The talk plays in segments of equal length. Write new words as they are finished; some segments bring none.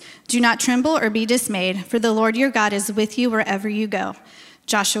Do not tremble or be dismayed, for the Lord your God is with you wherever you go.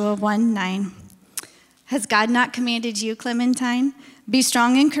 Joshua 1:9. Has God not commanded you, Clementine? Be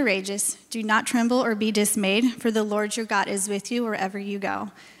strong and courageous. Do not tremble or be dismayed, for the Lord your God is with you wherever you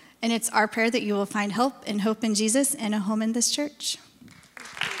go. And it's our prayer that you will find help and hope in Jesus and a home in this church.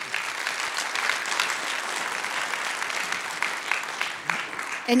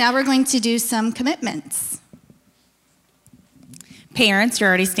 And now we're going to do some commitments. Parents, you're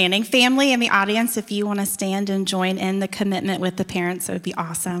already standing. Family in the audience, if you want to stand and join in the commitment with the parents, it would be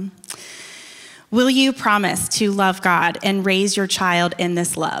awesome. Will you promise to love God and raise your child in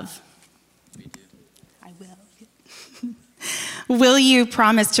this love? I will. Will you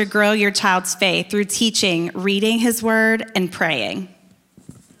promise to grow your child's faith through teaching, reading his word, and praying?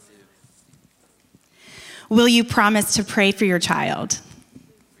 Will you promise to pray for your child?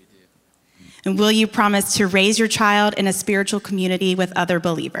 And will you promise to raise your child in a spiritual community with other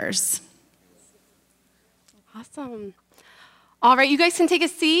believers? Awesome. All right, you guys can take a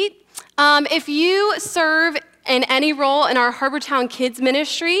seat. If you serve in any role in our Harbortown Kids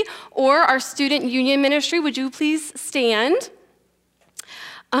Ministry or our Student Union Ministry, would you please stand?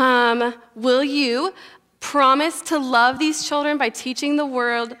 Will you promise to love these children by teaching the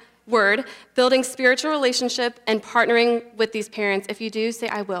word, building spiritual relationship, and partnering with these parents? If you do, say,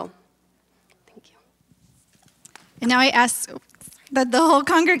 I will. And now I ask that the whole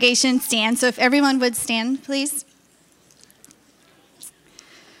congregation stand. So if everyone would stand, please.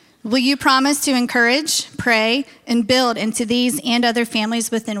 Will you promise to encourage, pray, and build into these and other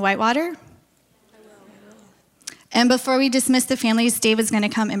families within Whitewater? I will. And before we dismiss the families, David's going to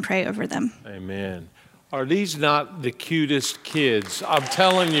come and pray over them. Amen. Are these not the cutest kids? I'm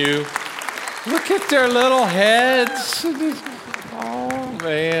telling you, look at their little heads. Oh,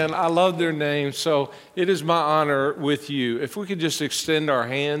 man, I love their names. So it is my honor with you. If we could just extend our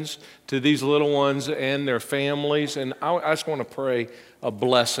hands to these little ones and their families, and I just want to pray a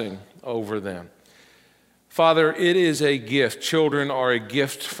blessing over them. Father, it is a gift. Children are a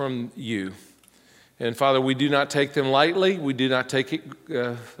gift from you. And Father, we do not take them lightly. We do not take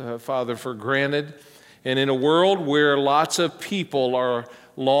it, Father, for granted. And in a world where lots of people are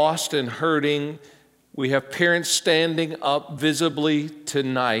lost and hurting, we have parents standing up visibly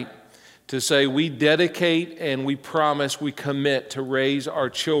tonight to say we dedicate and we promise, we commit to raise our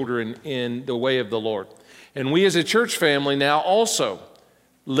children in the way of the Lord. And we as a church family now also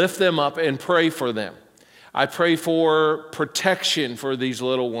lift them up and pray for them. I pray for protection for these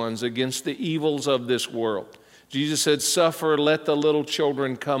little ones against the evils of this world. Jesus said, suffer, let the little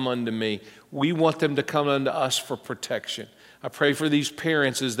children come unto me. We want them to come unto us for protection. I pray for these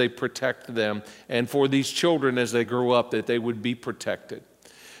parents as they protect them and for these children as they grow up that they would be protected.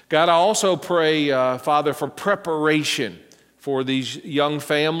 God, I also pray, Father, for preparation for these young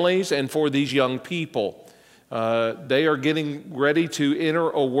families and for these young people. They are getting ready to enter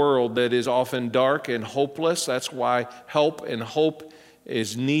a world that is often dark and hopeless. That's why help and hope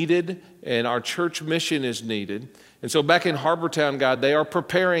is needed and our church mission is needed. And so back in Harbortown, God, they are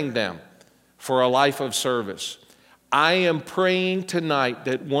preparing them for a life of service. I am praying tonight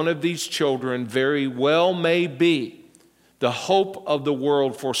that one of these children very well may be the hope of the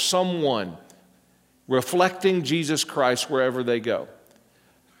world for someone reflecting Jesus Christ wherever they go.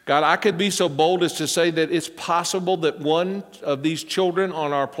 God, I could be so bold as to say that it's possible that one of these children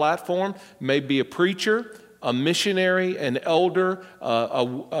on our platform may be a preacher, a missionary, an elder,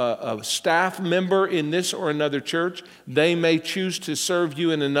 a staff member in this or another church. They may choose to serve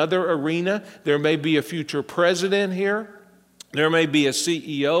you in another arena. There may be a future president here. There may be a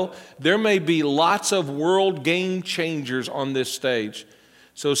CEO. There may be lots of world game changers on this stage.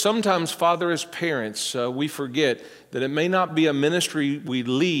 So sometimes, Father, as parents, we forget that it may not be a ministry we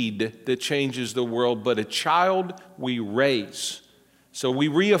lead that changes the world, but a child we raise. So we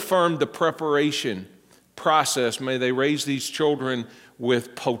reaffirm the preparation process. May they raise these children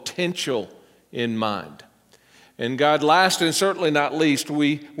with potential in mind. And God, last and certainly not least,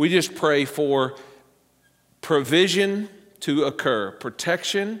 we just pray for provision to occur.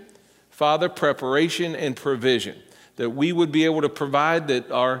 Protection, Father, preparation, and provision. That we would be able to provide, that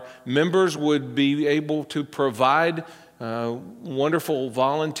our members would be able to provide wonderful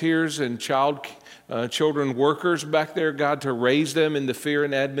volunteers and children workers back there, God, to raise them in the fear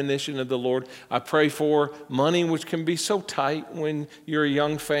and admonition of the Lord. I pray for money, which can be so tight when you're a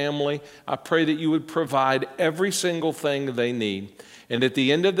young family. I pray that you would provide every single thing they need. And at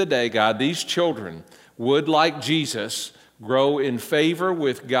the end of the day, God, these children would, like Jesus, grow in favor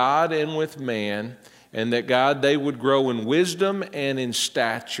with God and with man, and that, God, they would grow in wisdom and in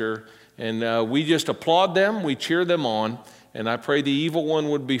stature. And we just applaud them, we cheer them on, And I pray the evil one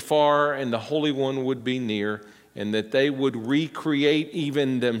would be far and the Holy One would be near, and that they would recreate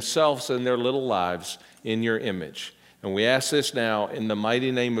even themselves and their little lives in your image. And we ask this now in the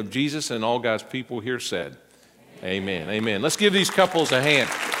mighty name of Jesus, and all God's people here said, amen. Amen. Let's give these couples a hand.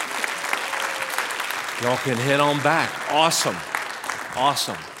 Y'all can head on back. Awesome.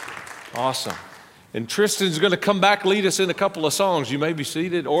 Awesome. Awesome. And Tristan's going to come back, lead us in a couple of songs. You may be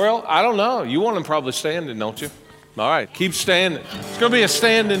seated. Or, I don't know. You want them probably standing, don't you? All right, keep standing. It's going to be a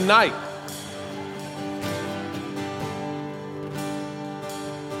standing night.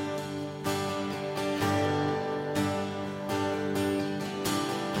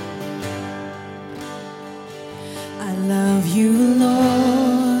 I love you, Lord.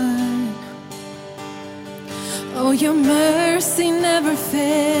 Oh, your mercy never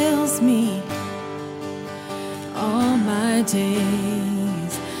fails me. All my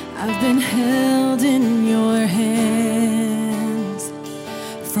days I've been held in your hands.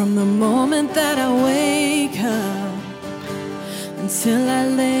 From the moment that I wake up until I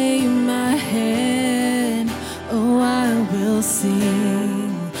lay my head, oh, I will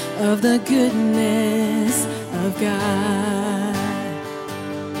sing of the goodness of God.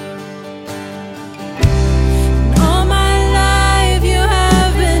 All my life you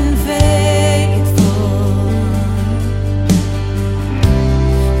have been faithful.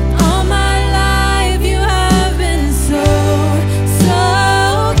 All my life you have been so,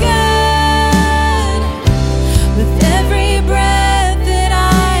 so good. With every breath that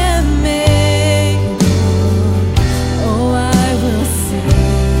I am able, oh, I will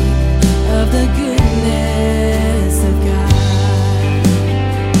sing of the goodness of God.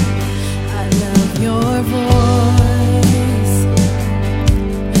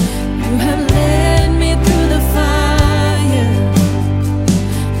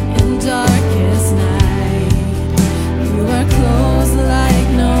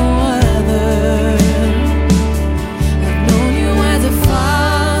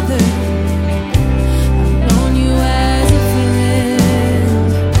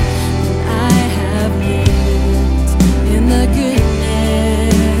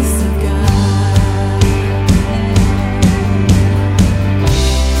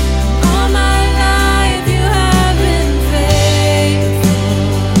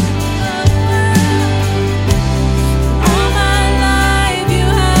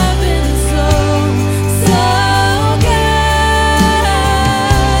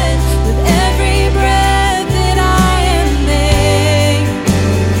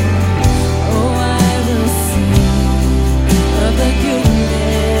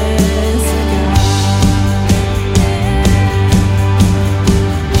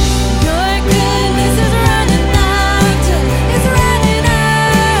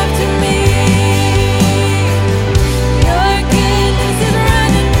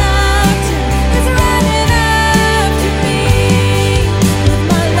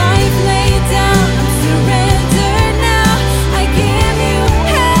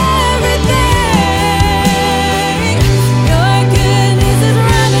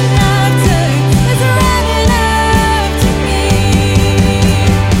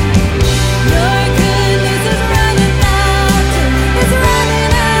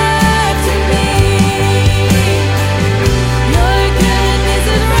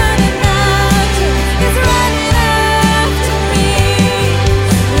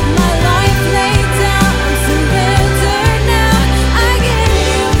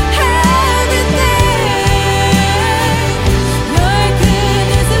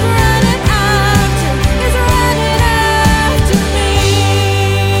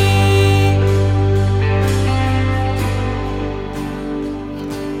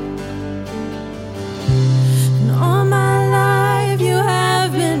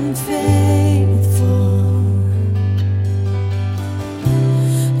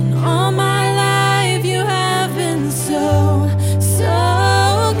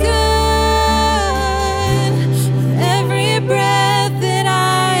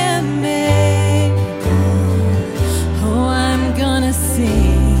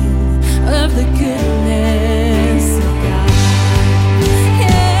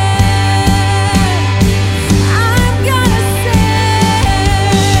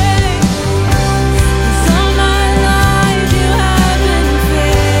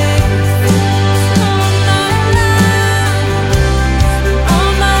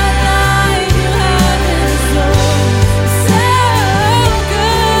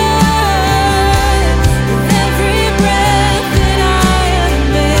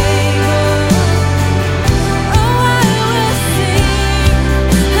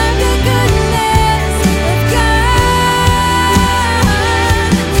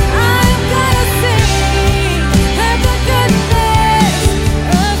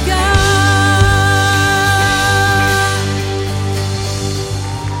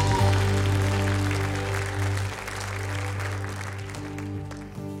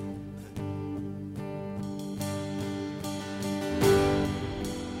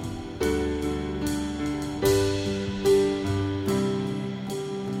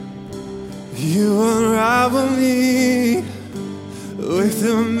 with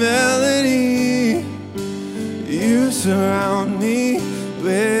a melody. You surround me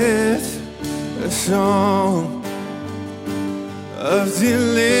with a song of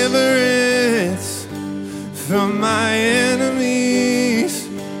deliverance from my enemies,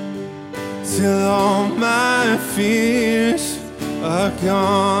 till all my fears are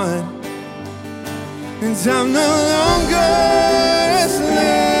gone. And I'm no longer a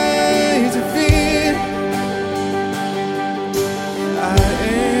slave to fear. I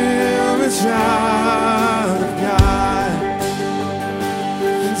am a child of God.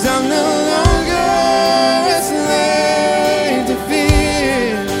 And I'm no longer a slave to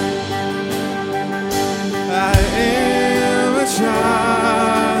fear. I am a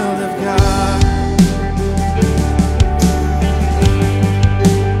child of God.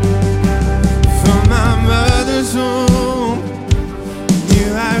 From my mother's womb, you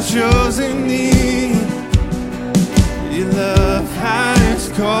have chosen me. Your love has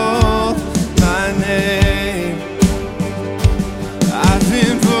called my name. I've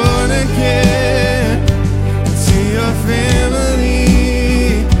been born again to your family.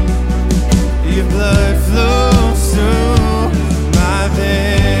 Your blood flows through my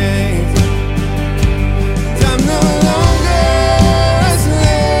veins. And I'm no longer a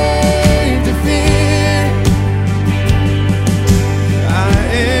slave to fear. I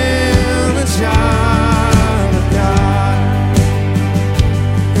am a child of God.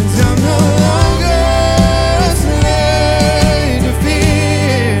 And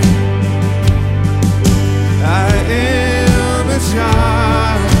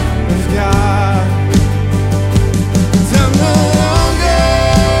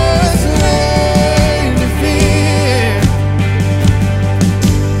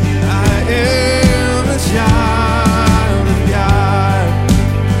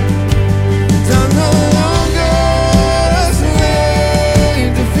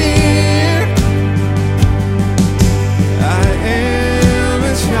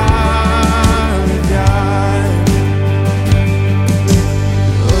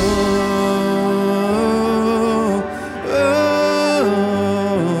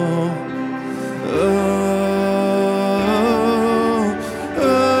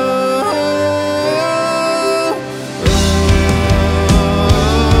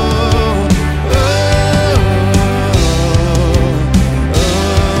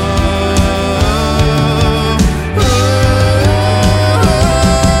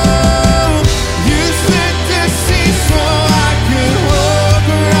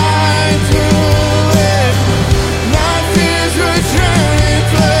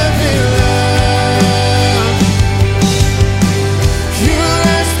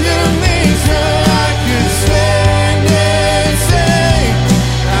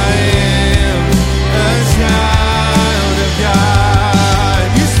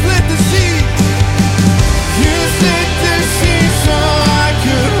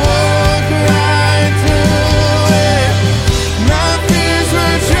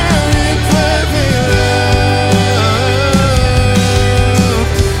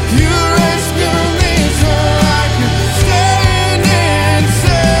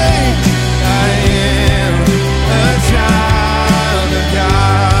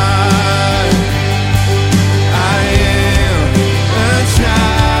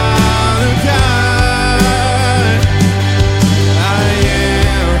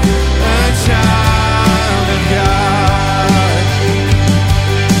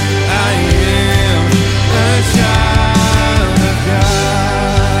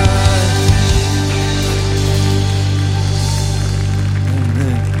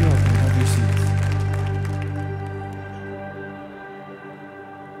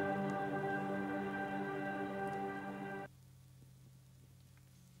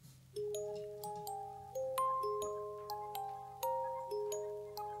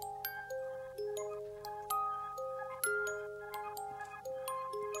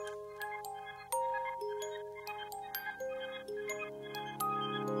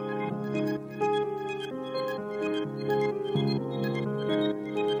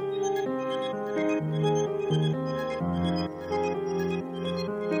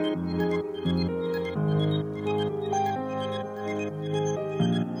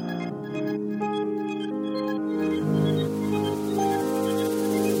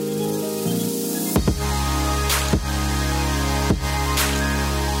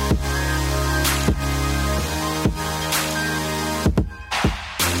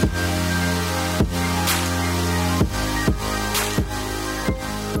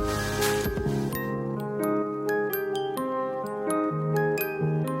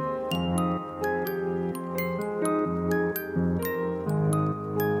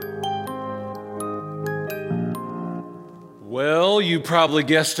Well, you probably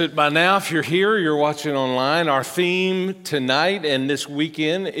guessed it by now. If you're here, you're watching online. Our theme tonight and this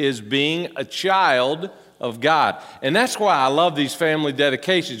weekend is being a child of God. And that's why I love these family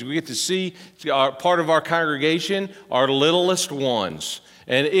dedications. We get to see part of our congregation, our littlest ones.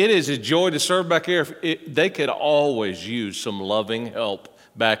 And it is a joy to serve back there. They could always use some loving help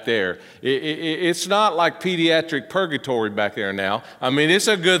back there. It's not like pediatric purgatory back there now. I mean, it's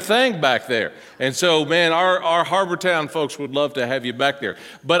a good thing back there. And so, man, our Harbortown folks would love to have you back there.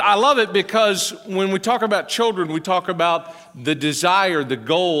 But I love it because when we talk about children, we talk about the desire, the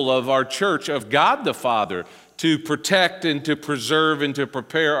goal of our church, of God the Father, to protect and to preserve and to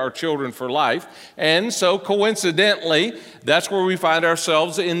prepare our children for life. And so coincidentally, that's where we find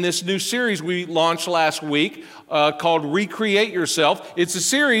ourselves in this new series we launched last week called Recreate Yourself. It's a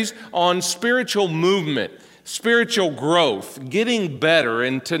series on spiritual movement, spiritual growth, getting better.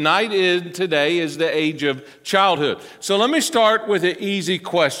 And today is the age of childhood. So let me start with an easy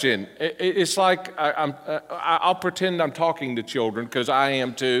question. It's like I'll pretend I'm talking to children because I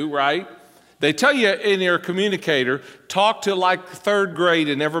am too, right? They tell you in your communicator, talk to like third grade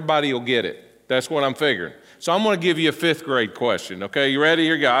and everybody will get it. That's what I'm figuring. So I'm going to give you a fifth grade question, okay? You ready?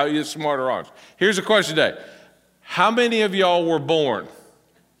 Here you go. You're smarter on. Here's the question today. How many of y'all were born?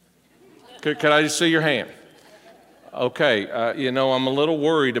 Can I just see your hand? Okay, I'm a little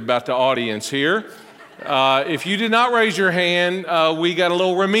worried about the audience here. If you did not raise your hand, we got a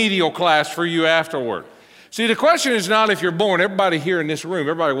little remedial class for you afterward. See, the question is not if you're born. Everybody here in this room,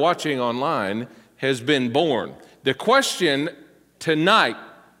 everybody watching online has been born. The question tonight,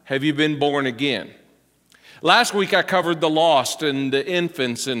 have you been born again? Last week I covered the lost and the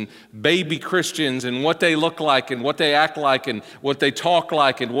infants and baby Christians and what they look like and what they act like and what they talk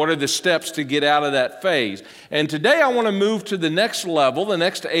like and what are the steps to get out of that phase. And today I want to move to the next level, the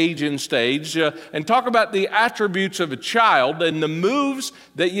next age and stage, and talk about the attributes of a child and the moves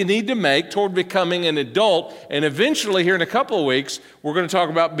that you need to make toward becoming an adult. And eventually, here in a couple of weeks, we're going to talk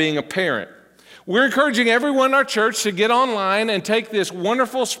about being a parent. We're encouraging everyone in our church to get online and take this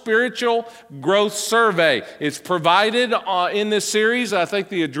wonderful spiritual growth survey. It's provided in this series. I think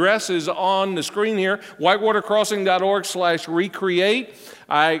the address is on the screen here, whitewatercrossing.org/recreate.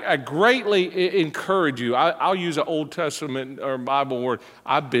 I greatly encourage you. I'll use an Old Testament or Bible word.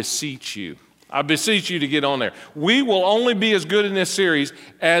 I beseech you. I beseech you to get on there. We will only be as good in this series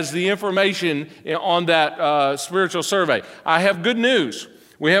as the information on that spiritual survey. I have good news.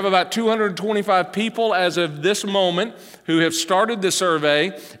 We have about 225 people as of this moment who have started the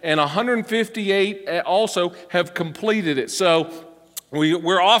survey, and 158 also have completed it. So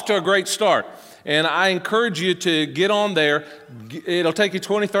we're off to a great start. And I encourage you to get on there. It'll take you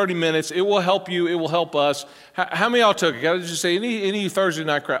 20, 30 minutes. It will help you. It will help us. How many of y'all took it? Got to just say, any Thursday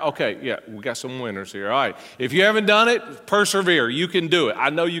night crowd? Okay, yeah, we got some winners here. All right. If you haven't done it, persevere. You can do it. I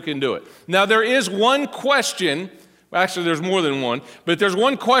know you can do it. Now, there is one question. Actually, there's more than one, but there's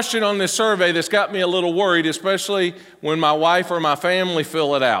one question on this survey that's got me a little worried, especially when my wife or my family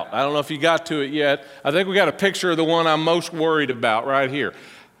fill it out. I don't know if you got to it yet. I think we got a picture of the one I'm most worried about right here.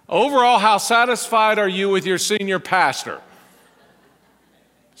 Overall, how satisfied are you with your senior pastor?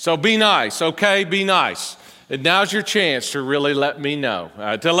 So be nice, okay? Be nice. And now's your chance to really let me know,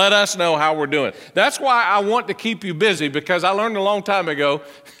 to let us know how we're doing. That's why I want to keep you busy, because I learned a long time ago,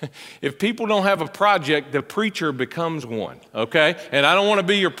 if people don't have a project, the preacher becomes one, okay? And I don't want to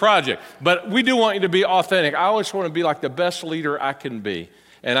be your project, but we do want you to be authentic. I always want to be like the best leader I can be.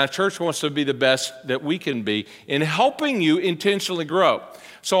 And our church wants to be the best that we can be in helping you intentionally grow.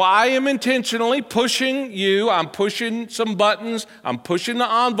 So I am intentionally pushing you. I'm pushing some buttons. I'm pushing the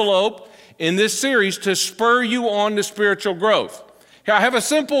envelope in this series to spur you on to spiritual growth. I have a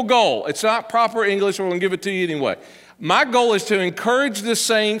simple goal. It's not proper English, but I'm going to give it to you anyway. My goal is to encourage the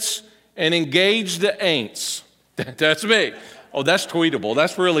saints and engage the ain'ts. That's me. Oh, that's tweetable.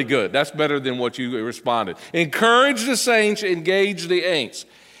 That's really good. That's better than what you responded. Encourage the saints, engage the ain'ts.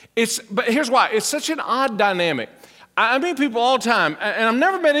 But here's why. It's such an odd dynamic. I meet people all the time, and I've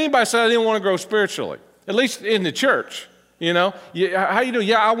never met anybody say I didn't want to grow spiritually, at least in the church. You know, how you doing?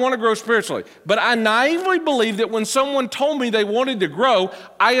 Yeah, I want to grow spiritually. But I naively believe that when someone told me they wanted to grow,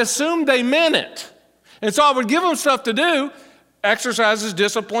 I assumed they meant it. And so I would give them stuff to do, exercises,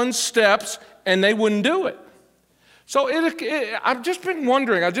 disciplines, steps, and they wouldn't do it. So I've just been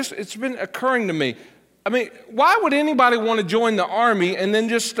wondering, it's been occurring to me, I mean, why would anybody want to join the army and then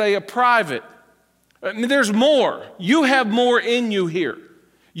just stay a private? I mean, there's more. You have more in you here.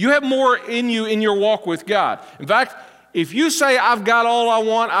 You have more in you in your walk with God. In fact, if you say, I've got all I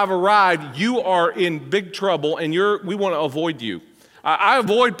want, I've arrived, you are in big trouble, and we want to avoid you. I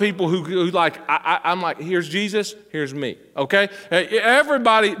avoid people who like, I'm like, here's Jesus, here's me, okay?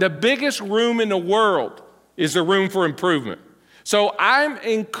 Everybody, the biggest room in the world is the room for improvement. So I'm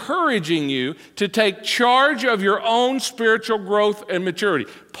encouraging you to take charge of your own spiritual growth and maturity.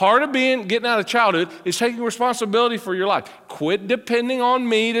 Part of getting out of childhood is taking responsibility for your life. Quit depending on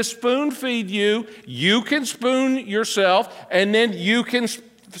me to spoon feed you. You can spoon yourself, and then you can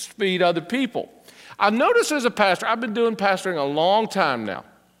feed other people. I've noticed as a pastor, I've been doing pastoring a long time now,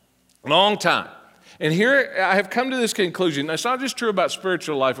 long time. And here I have come to this conclusion. It's not just true about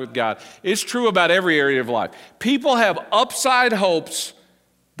spiritual life with God. It's true about every area of life. People have upside hopes,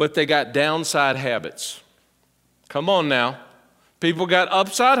 but they got downside habits. Come on now. People got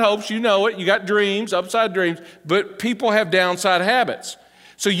upside hopes, you know it. You got dreams, upside dreams, but people have downside habits.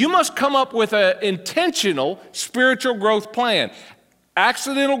 So you must come up with an intentional spiritual growth plan.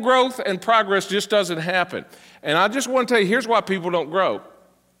 Accidental growth and progress just doesn't happen. And I just want to tell you, here's why people don't grow.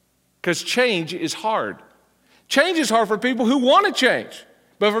 Because change is hard. Change is hard for people who want to change.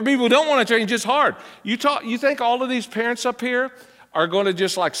 But for people who don't want to change, it's hard. You think all of these parents up here are going to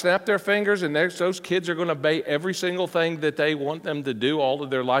just like snap their fingers and those kids are going to obey every single thing that they want them to do all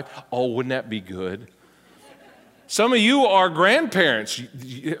of their life? Oh, wouldn't that be good? Some of you are grandparents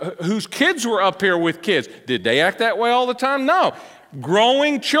whose kids were up here with kids. Did they act that way all the time? No.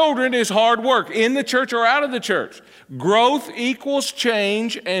 Growing children is hard work, in the church or out of the church. Growth equals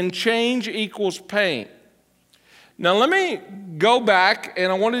change, and change equals pain. Now, let me go back, and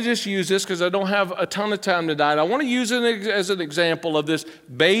I want to just use this because I don't have a ton of time tonight. I want to use it as an example of this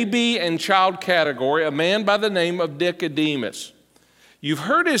baby and child category, a man by the name of Nicodemus. You've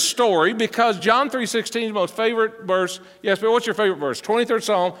heard his story because John 3:16 is my most favorite verse. Yes, but what's your favorite verse? 23rd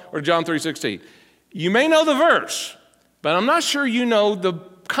Psalm or John 3:16? You may know the verse, but I'm not sure you know the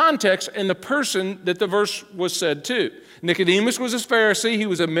context and the person that the verse was said to. Nicodemus was a Pharisee. He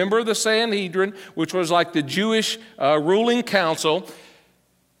was a member of the Sanhedrin, which was like the Jewish ruling council.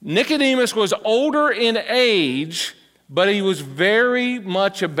 Nicodemus was older in age, but he was very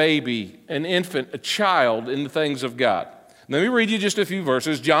much a baby, an infant, a child in the things of God. Let me read you just a few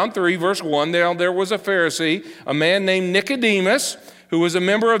verses. John 3, verse 1, there was a Pharisee, a man named Nicodemus, who was a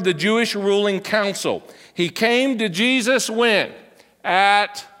member of the Jewish ruling council. He came to Jesus when?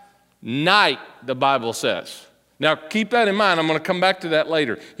 At night, the Bible says. Now, keep that in mind. I'm going to come back to that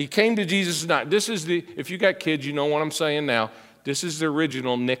later. He came to Jesus at night. This is if you got kids, you know what I'm saying now. This is the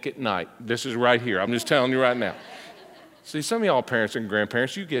original Nick at Night. This is right here. I'm just telling you right now. See, some of y'all parents and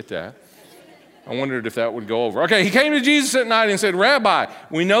grandparents, you get that. I wondered if that would go over. Okay, he came to Jesus at night and said, Rabbi,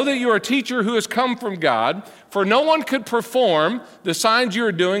 we know that you are a teacher who has come from God, for no one could perform the signs you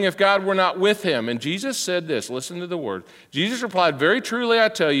are doing if God were not with him. And Jesus said this, listen to the word. Jesus replied, very truly I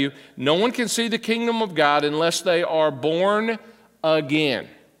tell you, no one can see the kingdom of God unless they are born again.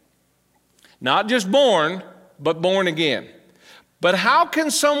 Not just born, but born again. But how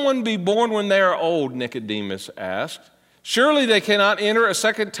can someone be born when they are old? Nicodemus asked. Surely they cannot enter a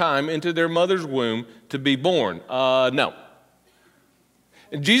second time into their mother's womb to be born. No.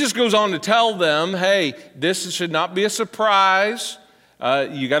 And Jesus goes on to tell them, hey, this should not be a surprise.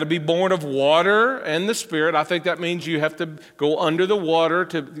 You got to be born of water and the Spirit. I think that means you have to go under the water,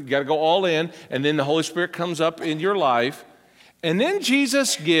 you got to go all in, and then the Holy Spirit comes up in your life. And then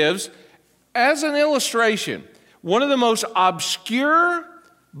Jesus gives, as an illustration, one of the most obscure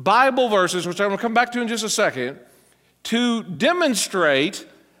Bible verses, which I'm going to come back to in just a second, to demonstrate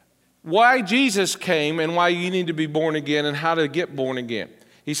why Jesus came and why you need to be born again and how to get born again.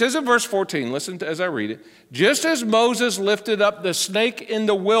 He says in verse 14, listen as I read it, just as Moses lifted up the snake in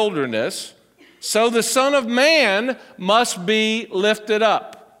the wilderness, so the Son of Man must be lifted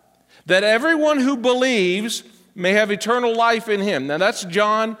up, that everyone who believes may have eternal life in him. Now that's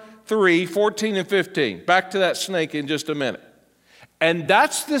John 3, 14 and 15. Back to that snake in just a minute. And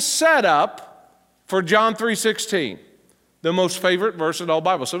that's the setup for John 3:16. The most favorite verse in all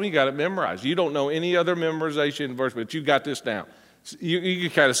Bible. Some of you got it memorized. You don't know any other memorization verse, but you got this down. You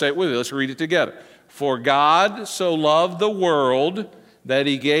kind of say it with me. Let's read it together. For God so loved the world that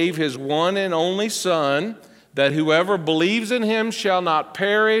he gave his one and only Son, that whoever believes in him shall not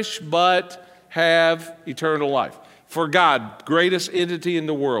perish, but have eternal life. For God, greatest entity in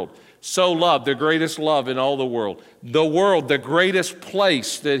the world, so loved, the greatest love in all the world, the greatest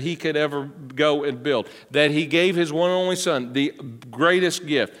place that he could ever go and build, that he gave his one and only Son, the greatest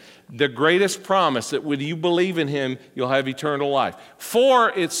gift, the greatest promise that when you believe in him, you'll have eternal life.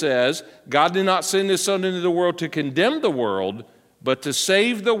 For, it says, God did not send his Son into the world to condemn the world, but to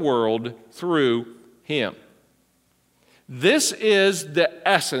save the world through him. This is the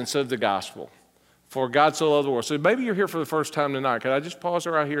essence of the gospel. For God so loved the world. So maybe you're here for the first time tonight. Could I just pause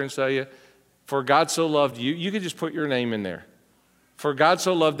right here and say, for God so loved you? You could just put your name in there. For God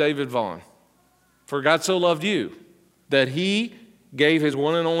so loved David Vaughn. For God so loved you that he gave his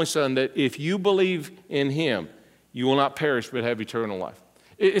one and only son, that if you believe in him, you will not perish but have eternal life.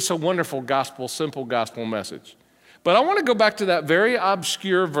 It's a wonderful gospel, simple gospel message. But I want to go back to that very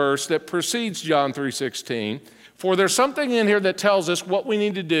obscure verse that precedes John 3:16. For there's something in here that tells us what we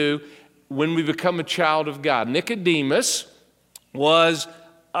need to do when we become a child of God. Nicodemus was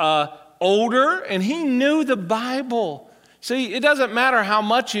older, and he knew the Bible. See, it doesn't matter how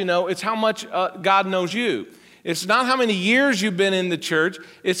much you know, it's how much God knows you. It's not how many years you've been in the church,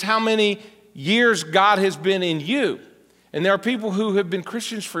 it's how many years God has been in you. And there are people who have been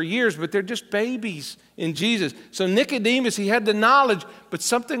Christians for years, but they're just babies in Jesus. So Nicodemus, he had the knowledge, but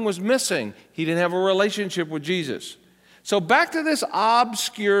something was missing. He didn't have a relationship with Jesus. So back to this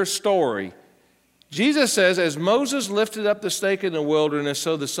obscure story. Jesus says, as Moses lifted up the snake in the wilderness,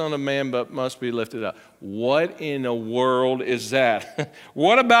 so the Son of Man must be lifted up. What in the world is that?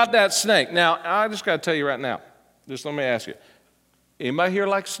 What about that snake? Now, I just got to tell you right now, just let me ask you, anybody here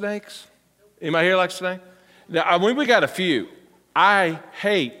like snakes? Anybody here like snakes? Now, we got a few. I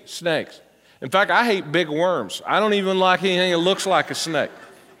hate snakes. In fact, I hate big worms. I don't even like anything that looks like a snake.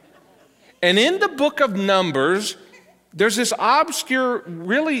 And in the book of Numbers, there's this obscure,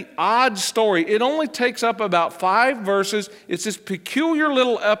 really odd story. It only takes up about 5 verses. It's this peculiar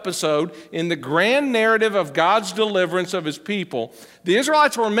little episode in the grand narrative of God's deliverance of his people. The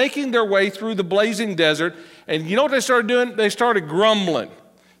Israelites were making their way through the blazing desert, and you know what they started doing? They started grumbling.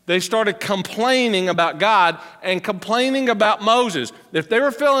 They started complaining about God and complaining about Moses. If they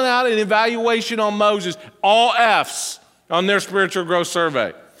were filling out an evaluation on Moses, all F's on their spiritual growth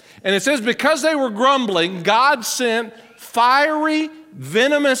survey. And it says because they were grumbling, God sent fiery,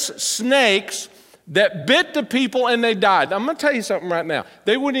 venomous snakes that bit the people and they died. I'm going to tell you something right now.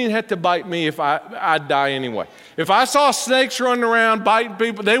 They wouldn't even have to bite me if I'd die anyway. If I saw snakes running around biting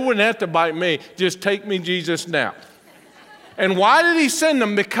people, they wouldn't have to bite me. Just take me, Jesus, now. And why did he send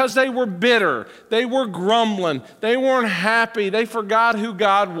them? Because they were bitter. They were grumbling. They weren't happy. They forgot who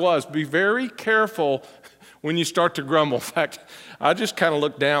God was. Be very careful when you start to grumble. In fact, I just kind of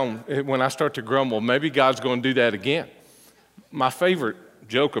look down when I start to grumble. Maybe God's going to do that again. My favorite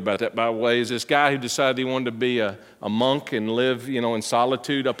joke about that, by the way, is this guy who decided he wanted to be a monk and live, in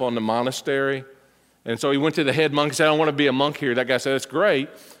solitude up on the monastery. And so he went to the head monk and said, I don't want to be a monk here. That guy said, that's great.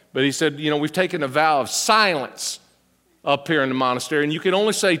 But he said, we've taken a vow of silence up here in the monastery, and you can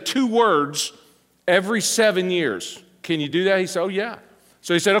only say 2 words every 7 years. Can you do that? He said, oh, yeah.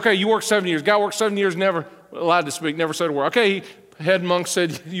 So he said, okay, you work 7 years. Guy worked 7 years, never allowed to speak, never said a word. Okay, head monk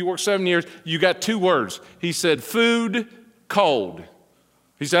said, you worked 7 years, you got 2 words. He said, food, cold.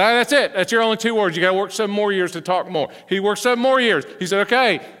 He said, that's it. That's your only 2 words. You got to work 7 more years to talk more. He worked 7 more years. He said,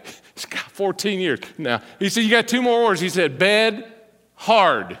 okay, he's got 14 years now. He said, you got 2 more words. He said, bed,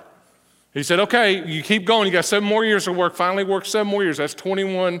 hard. He said, okay, you keep going. You got 7 more years to work. Finally worked 7 more years. That's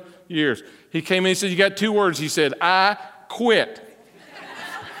 21 years. He came in and said, you got 2 words. He said, I quit.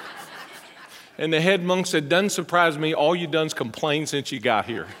 And the head monk said, doesn't surprise me. All you done is complain since you got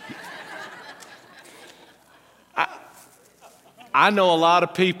here. I know a lot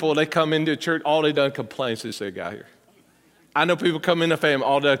of people, they come into church, all they done complain since they got here. I know people come into family,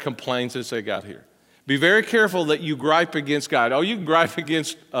 all they done complain since they got here. Be very careful that you gripe against God. Oh, you can gripe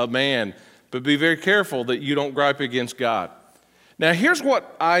against a man, but be very careful that you don't gripe against God. Now, here's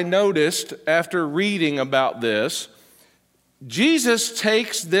what I noticed after reading about this. Jesus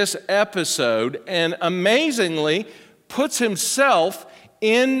takes this episode and amazingly puts himself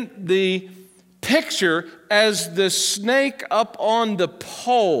in the picture as the snake up on the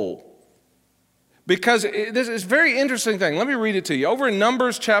pole. Because this is a very interesting thing. Let me read it to you. Over in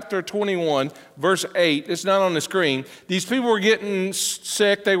Numbers chapter 21, verse 8, it's not on the screen. These people were getting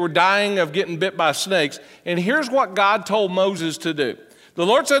sick. They were dying of getting bit by snakes. And here's what God told Moses to do. The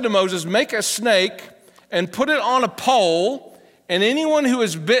Lord said to Moses, make a snake and put it on a pole, and anyone who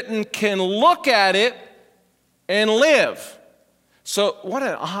is bitten can look at it and live. So what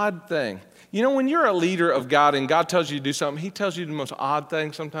an odd thing. When you're a leader of God and God tells you to do something, he tells you the most odd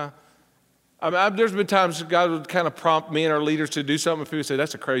thing sometimes. There's been times God would kind of prompt me and our leaders to do something, and people say,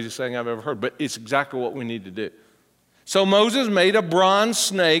 that's the craziest thing I've ever heard, but it's exactly what we need to do. So Moses made a bronze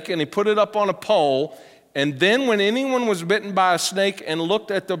snake, and he put it up on a pole, and then when anyone was bitten by a snake and looked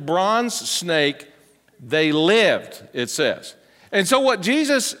at the bronze snake, they lived, it says. And so what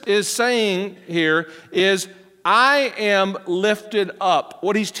Jesus is saying here is, I am lifted up.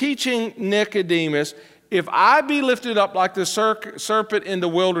 What he's teaching Nicodemus if I be lifted up like the serpent in the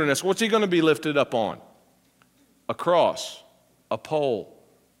wilderness, what's he going to be lifted up on? A cross, a pole,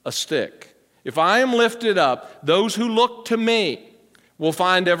 a stick. If I am lifted up, those who look to me will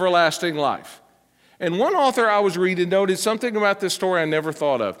find everlasting life. And one author I was reading noted something about this story I never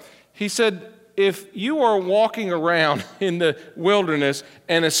thought of. He said, if you are walking around in the wilderness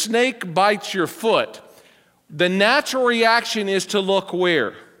and a snake bites your foot, the natural reaction is to look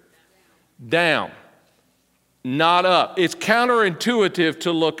where? Down, not up. It's counterintuitive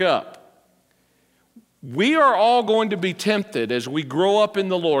to look up. We are all going to be tempted as we grow up in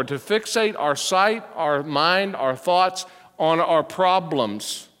the Lord to fixate our sight, our mind, our thoughts on our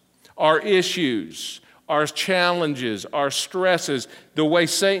problems, our issues, our challenges, our stresses, the way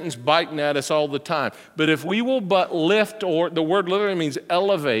Satan's biting at us all the time. But if we will but lift, or the word literally means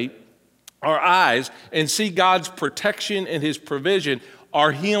elevate, our eyes and see God's protection and his provision,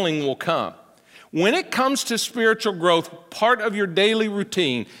 our healing will come. When it comes to spiritual growth, part of your daily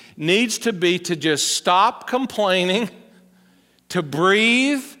routine needs to be to just stop complaining, to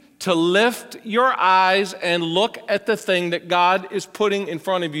breathe, to lift your eyes and look at the thing that God is putting in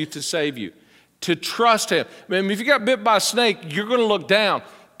front of you to save you, to trust him. I mean, if you got bit by a snake, you're going to look down.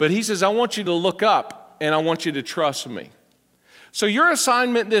 But he says, I want you to look up and I want you to trust me. So your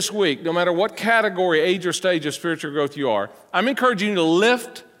assignment this week, no matter what category, age, or stage of spiritual growth you are, I'm encouraging you to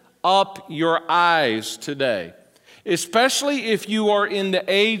lift up your eyes today, especially if you are in the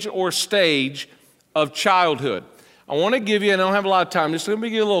age or stage of childhood. I want to give you, and I don't have a lot of time, just let me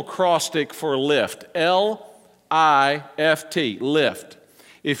give you a little cross stick for lift. L-I-F-T, lift.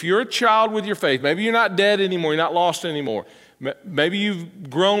 If you're a child with your faith, maybe you're not dead anymore, you're not lost anymore. Maybe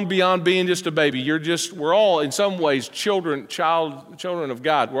you've grown beyond being just a baby. We're all in some ways children of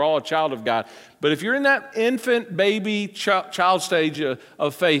God. We're all a child of God. But if you're in that infant, baby, child stage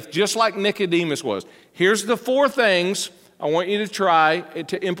of faith, just like Nicodemus was, here's the 4 things I want you to try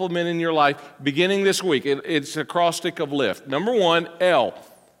to implement in your life beginning this week. It's a cross stick of lift. Number 1, L,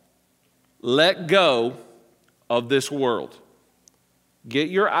 let go of this world. Get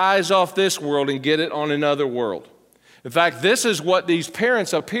your eyes off this world and get it on another world. In fact, this is what these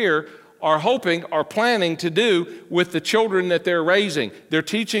parents up here are planning to do with the children that they're raising. They're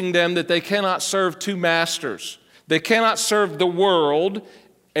teaching them that they cannot serve 2 masters. They cannot serve the world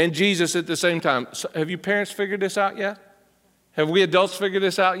and Jesus at the same time. So have you parents figured this out yet? Have we adults figured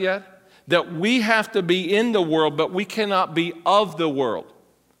this out yet? That we have to be in the world, but we cannot be of the world.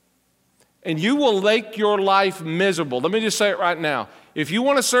 And you will make your life miserable. Let me just say it right now. If you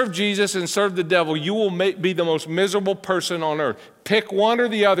want to serve Jesus and serve the devil, you will be the most miserable person on earth. Pick one or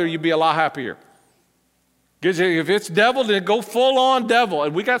the other, you'll be a lot happier. Because if it's devil, then go full on devil.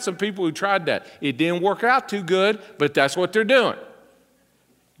 And we got some people who tried that. It didn't work out too good, but that's what they're doing.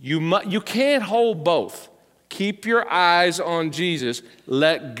 You can't hold both. Keep your eyes on Jesus.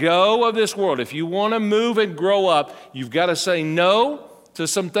 Let go of this world. If you want to move and grow up, you've got to say no to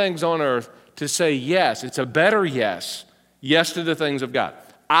some things on earth to say yes. It's a better yes. Yes to the things of God.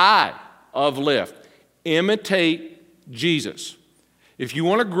 I of lift. Imitate Jesus. If you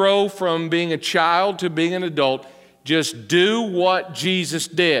want to grow from being a child to being an adult, just do what Jesus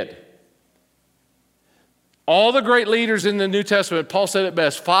did. All the great leaders in the New Testament, Paul said it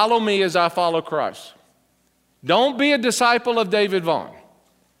best, follow me as I follow Christ. Don't be a disciple of David Vaughn.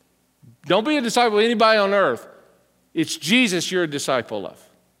 Don't be a disciple of anybody on earth. It's Jesus you're a disciple of.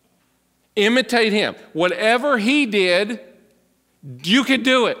 Imitate him. Whatever he did, you could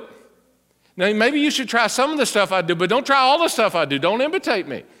do it. Now, maybe you should try some of the stuff I do, but don't try all the stuff I do. Don't imitate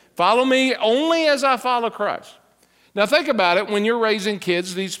me. Follow me only as I follow Christ. Now, think about it. When you're raising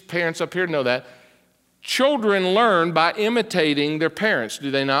kids, these parents up here know that. Children learn by imitating their parents, do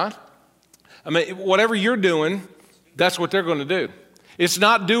they not? I mean, whatever you're doing, that's what they're going to do. It's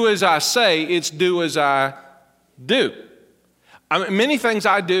not do as I say, it's do as I do. I mean, many things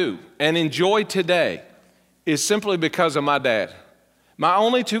I do and enjoy today is simply because of my dad. My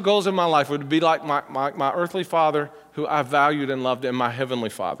only 2 goals in my life would be like my earthly father, who I valued and loved, and my heavenly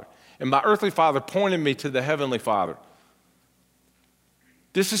father. And my earthly father pointed me to the heavenly father.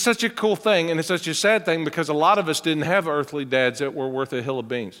 This is such a cool thing, and it's such a sad thing because a lot of us didn't have earthly dads that were worth a hill of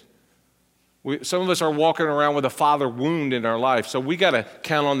beans. Some of us are walking around with a father wound in our life, so we got to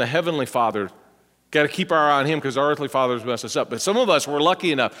count on the heavenly father. Got to keep our eye on him because our earthly fathers mess us up. But some of us were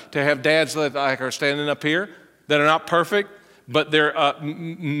lucky enough to have dads that are standing up here that are not perfect, but they're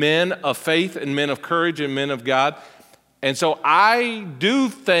men of faith and men of courage and men of God. And so I do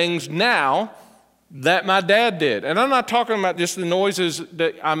things now that my dad did. And I'm not talking about just the noises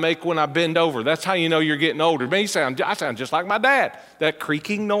that I make when I bend over. That's how you know you're getting older. I sound just like my dad. That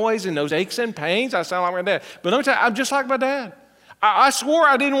creaking noise and those aches and pains, I sound like my dad. But let me tell you, I'm just like my dad. I swore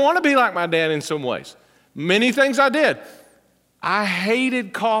I didn't want to be like my dad in some ways. Many things I did. I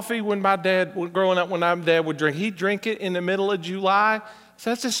hated coffee when growing up, when my dad would drink. He'd drink it in the middle of July.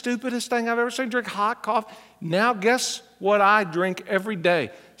 So that's the stupidest thing I've ever seen, drink hot coffee. Now guess what I drink every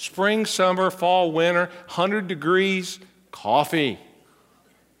day? Spring, summer, fall, winter, 100 degrees, coffee.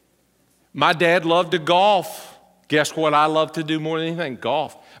 My dad loved to golf. Guess what I love to do more than anything?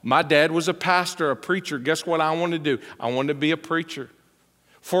 Golf. My dad was a pastor, a preacher. Guess what I wanted to do? I wanted to be a preacher.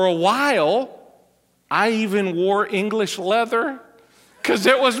 For a while, I even wore English leather because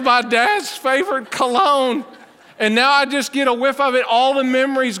it was my dad's favorite cologne. And now I just get a whiff of it. All the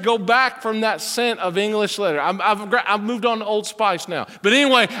memories go back from that scent of English leather. I've moved on to Old Spice now. But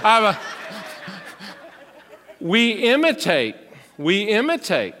anyway, we imitate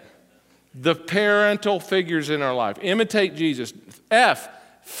the parental figures in our life. Imitate Jesus. F,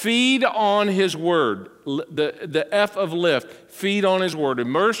 feed on his word. The F of lift, feed on his word.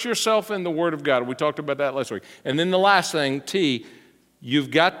 Immerse yourself in the word of God. We talked about that last week. And then the last thing, T,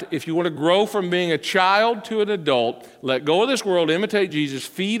 you've got to, if you want to grow from being a child to an adult, let go of this world, imitate Jesus,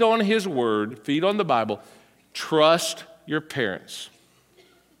 feed on his word, feed on the Bible, trust your parents.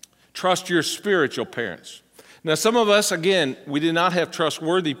 Trust your spiritual parents. Now, some of us, again, we did not have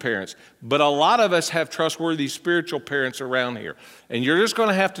trustworthy parents, but a lot of us have trustworthy spiritual parents around here. And you're just going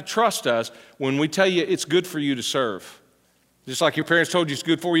to have to trust us when we tell you it's good for you to serve. Just like your parents told you it's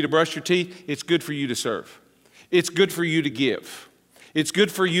good for you to brush your teeth, it's good for you to serve. It's good for you to give. It's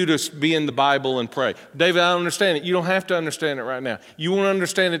good for you to be in the Bible and pray. David, I don't understand it. You don't have to understand it right now. You won't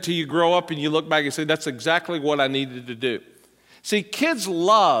understand it till you grow up and you look back and say, that's exactly what I needed to do. See, kids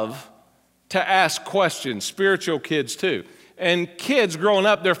love to ask questions, spiritual kids too. And kids growing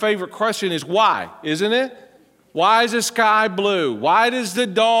up, their favorite question is why, isn't it? Why is the sky blue? Why does the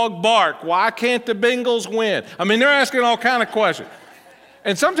dog bark? Why can't the Bengals win? I mean, they're asking all kind of questions.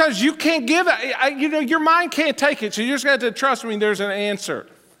 And sometimes you can't give it, your mind can't take it, so you just got to trust me there's an answer.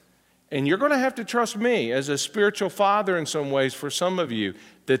 And you're going to have to trust me as a spiritual father in some ways for some of you,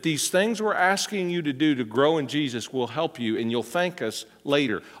 that these things we're asking you to do to grow in Jesus will help you, and you'll thank us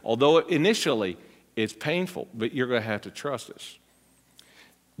later. Although initially it's painful, but you're going to have to trust us.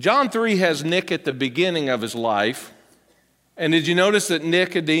 John 3 has Nick at the beginning of his life. And did you notice that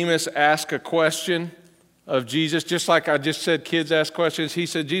Nicodemus asked a question of Jesus? Just like I just said, kids ask questions. He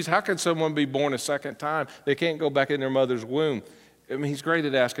said, Jesus, how can someone be born a second time? They can't go back in their mother's womb. I mean, he's great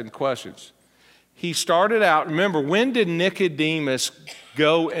at asking questions. He started out, remember, when did Nicodemus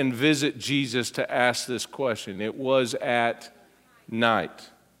go and visit Jesus to ask this question? It was at night.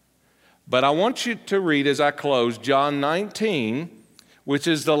 But I want you to read, as I close, John 19, which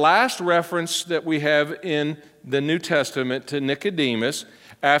is the last reference that we have in the New Testament to Nicodemus.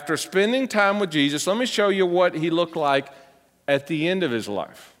 After spending time with Jesus, let me show you what he looked like at the end of his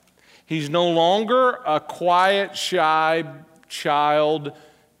life. He's no longer a quiet, shy child,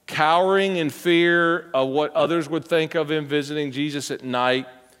 cowering in fear of what others would think of him visiting Jesus at night.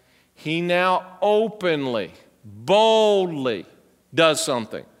 He now openly, boldly does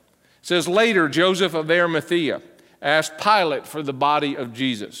something. It says later, Joseph of Arimathea asked Pilate for the body of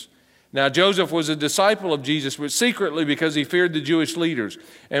Jesus. Now, Joseph was a disciple of Jesus, but secretly because he feared the Jewish leaders.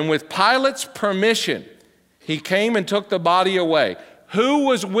 And with Pilate's permission, he came and took the body away. Who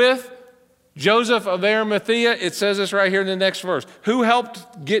was with Joseph of Arimathea? It says this right here in the next verse. Who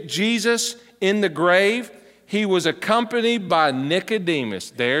helped get Jesus in the grave? He was accompanied by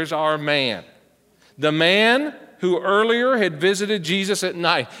Nicodemus. There's our man. The man who earlier had visited Jesus at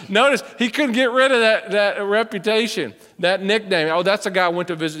night. Notice, he couldn't get rid of that reputation, that nickname. Oh, that's the guy who went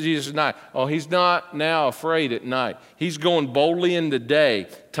to visit Jesus at night. Oh, he's not now afraid at night. He's going boldly in the day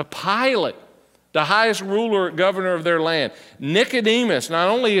to Pilate, the highest ruler, governor of their land. Nicodemus, not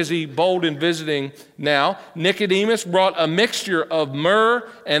only is he bold in visiting now, Nicodemus brought a mixture of myrrh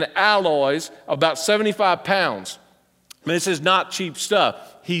and aloes, about 75 pounds. I mean, this is not cheap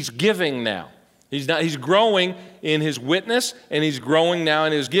stuff. He's giving now. He's growing in his witness, and he's growing now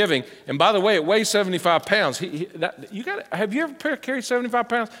in his giving. And by the way, it weighs 75 pounds. Have you ever carried 75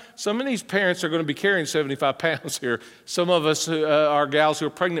 pounds? Some of these parents are going to be carrying 75 pounds here. Some of us, our gals who are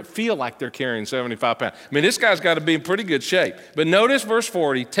pregnant, feel like they're carrying 75 pounds. I mean, this guy's got to be in pretty good shape. But notice verse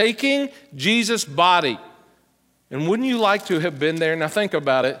 40, taking Jesus' body. And wouldn't you like to have been there? Now think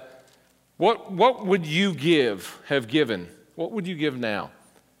about it. What would you have given? What would you give now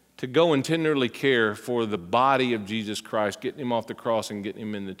to go and tenderly care for the body of Jesus Christ, getting him off the cross and getting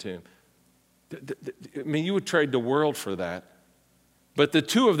him in the tomb? I mean, you would trade the world for that. But the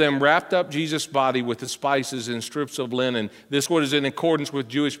two of them wrapped up Jesus' body with the spices and strips of linen. This was in accordance with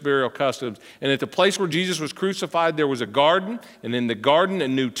Jewish burial customs. And at the place where Jesus was crucified, there was a garden, and in the garden, a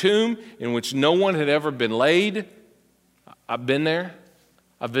new tomb in which no one had ever been laid. I've been there.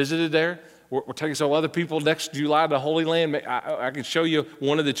 I visited there. We're taking some other people next July to the Holy Land. I can show you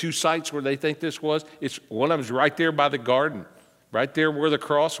one of the two sites where they think this was. It's one of them's right there by the garden, right there where the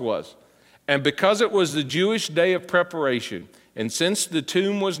cross was. And because it was the Jewish day of preparation, and since the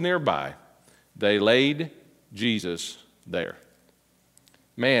tomb was nearby, they laid Jesus there.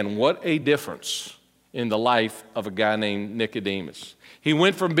 Man, what a difference in the life of a guy named Nicodemus. He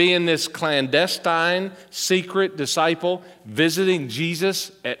went from being this clandestine, secret disciple, visiting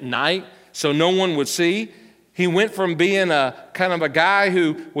Jesus at night so no one would see. He went from being a kind of a guy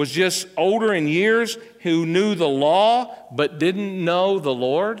who was just older in years, who knew the law but didn't know the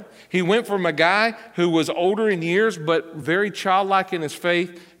Lord. He went from a guy who was older in years but very childlike in his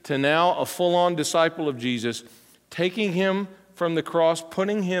faith to now a full-on disciple of Jesus, taking him from the cross,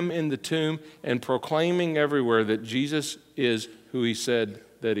 putting him in the tomb, and proclaiming everywhere that Jesus is who he said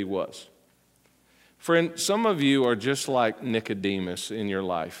that he was. Friend, some of you are just like Nicodemus in your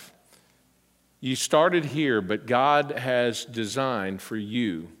life. You started here, but God has designed for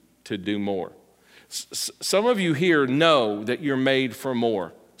you to do more. Some of you here know that you're made for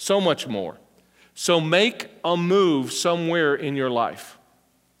more, so much more. So make a move somewhere in your life.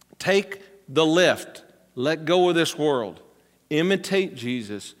 Take the lift. Let go of this world. Imitate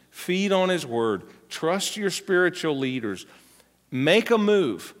Jesus. Feed on his word. Trust your spiritual leaders. Make a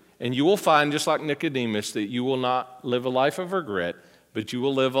move, and you will find, just like Nicodemus, that you will not live a life of regret, but you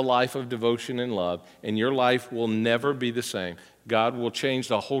will live a life of devotion and love, and your life will never be the same. God will change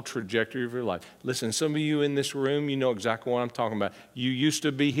the whole trajectory of your life. Listen, some of you in this room, you know exactly what I'm talking about. You used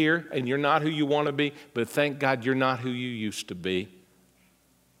to be here, and you're not who you want to be, but thank God you're not who you used to be.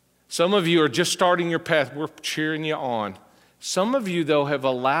 Some of you are just starting your path. We're cheering you on. Some of you, though, have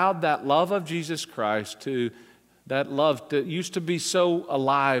allowed that love of Jesus Christ that love that used to be so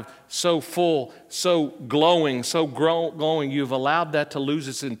alive, so full, so glowing, so glowing, you've allowed that to lose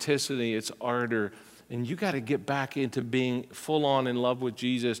its intensity, its ardor. And you got to get back into being full on in love with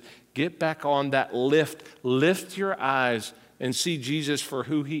Jesus. Get back on that lift. Lift your eyes and see Jesus for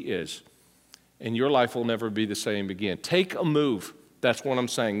who he is. And your life will never be the same again. Take a move. That's what I'm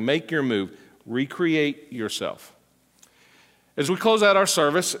saying. Make your move. Recreate yourself. As we close out our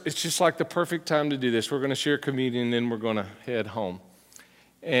service, it's just like the perfect time to do this. We're going to share communion, and then we're going to head home.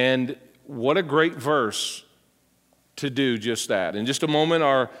 And what a great verse to do just that. In just a moment,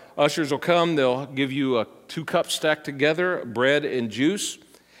 our ushers will come. They'll give you 2 cups stacked together, bread and juice.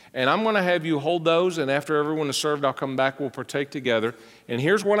 And I'm going to have you hold those, and after everyone is served, I'll come back. We'll partake together. And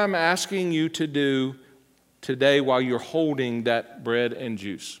here's what I'm asking you to do today while you're holding that bread and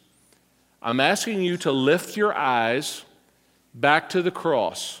juice. I'm asking you to lift your eyes back to the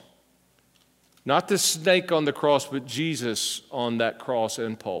cross. Not the snake on the cross, but Jesus on that cross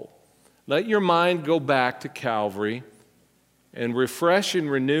and pole. Let your mind go back to Calvary and refresh and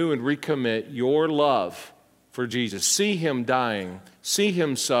renew and recommit your love for Jesus. See him dying. See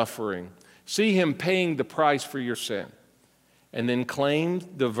him suffering. See him paying the price for your sin. And then claim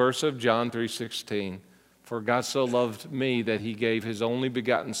the verse of John 3:16. For God so loved me that he gave his only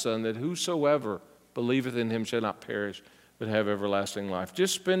begotten Son, that whosoever believeth in him shall not perish, but have everlasting life.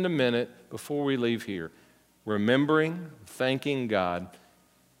 Just spend a minute before we leave here, remembering, thanking God,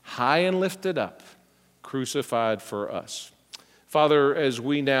 high and lifted up, crucified for us. Father, as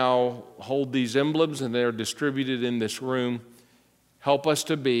we now hold these emblems and they're distributed in this room, help us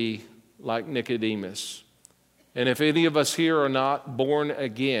to be like Nicodemus. And if any of us here are not born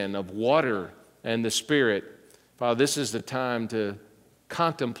again of water and the Spirit, Father, this is the time to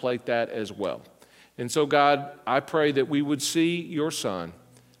contemplate that as well. And so, God, I pray that we would see your Son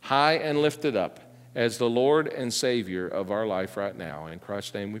high and lifted up as the Lord and Savior of our life right now. In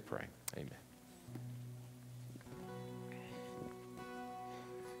Christ's name we pray. Amen.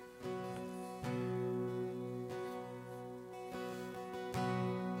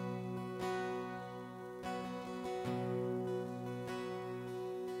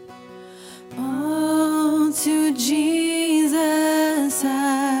 Oh, to Jesus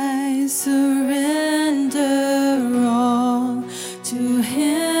I surrender all. To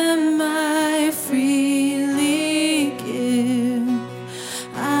him I freely give.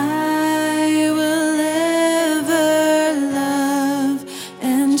 I will ever love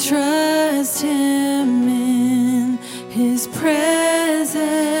and trust him in his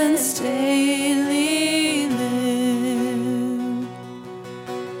presence daily live.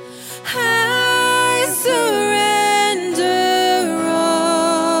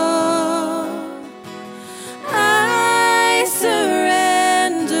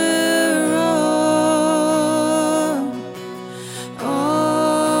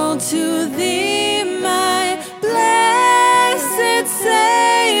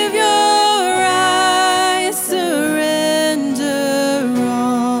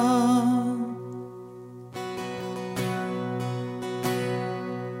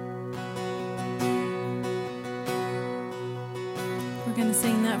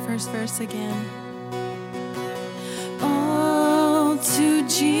 sing that first verse again. All to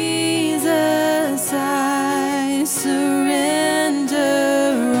Jesus I surrender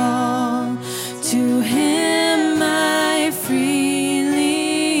all. To him I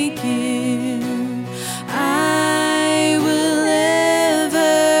freely give. I will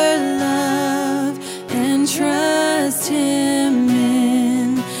ever love and trust him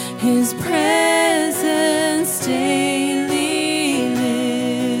in his presence daily live.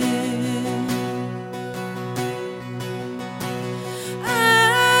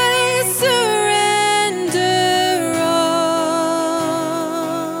 I surrender all.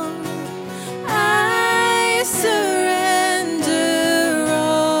 I surrender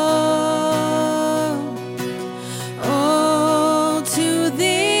all to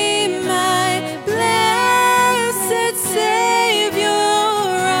thee, my blessed Savior.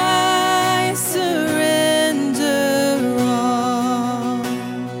 I surrender all.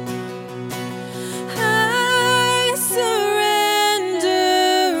 I surrender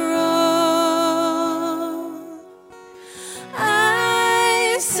all.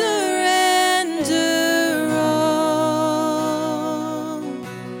 I surrender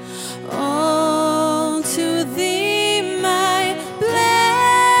all to thee, my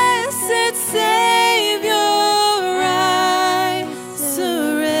blessed Savior. I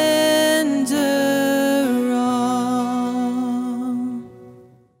surrender all.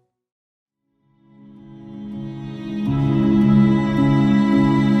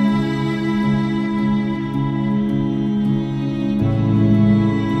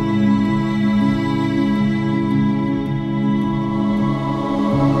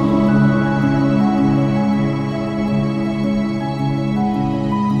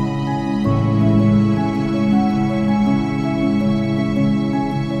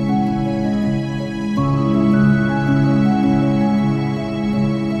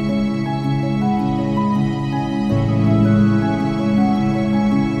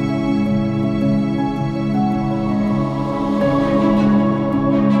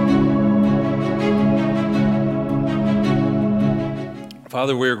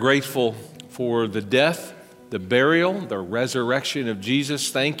 Father, we are grateful for the death, the burial, the resurrection of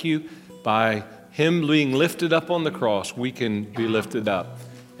Jesus. Thank you. By him being lifted up on the cross, we can be lifted up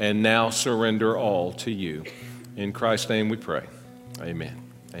and now surrender all to you. In Christ's name we pray. Amen.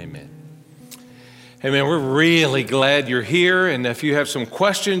 Amen. Hey man, we're really glad you're here. And if you have some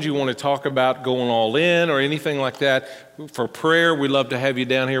questions you want to talk about going all in or anything like that for prayer, we'd love to have you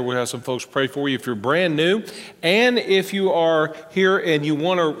down here. We'll have some folks pray for you if you're brand new. And if you are here and you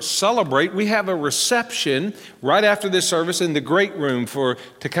want to celebrate, we have a reception right after this service in the great room to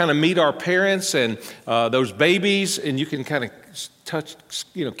kind of meet our parents and those babies. And you can kind of touch,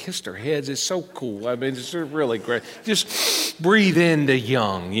 kiss their heads. It's so cool. I mean, it's really great. Just breathe into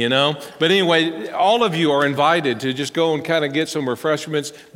young, But anyway, all of you are invited to just go and kind of get some refreshments.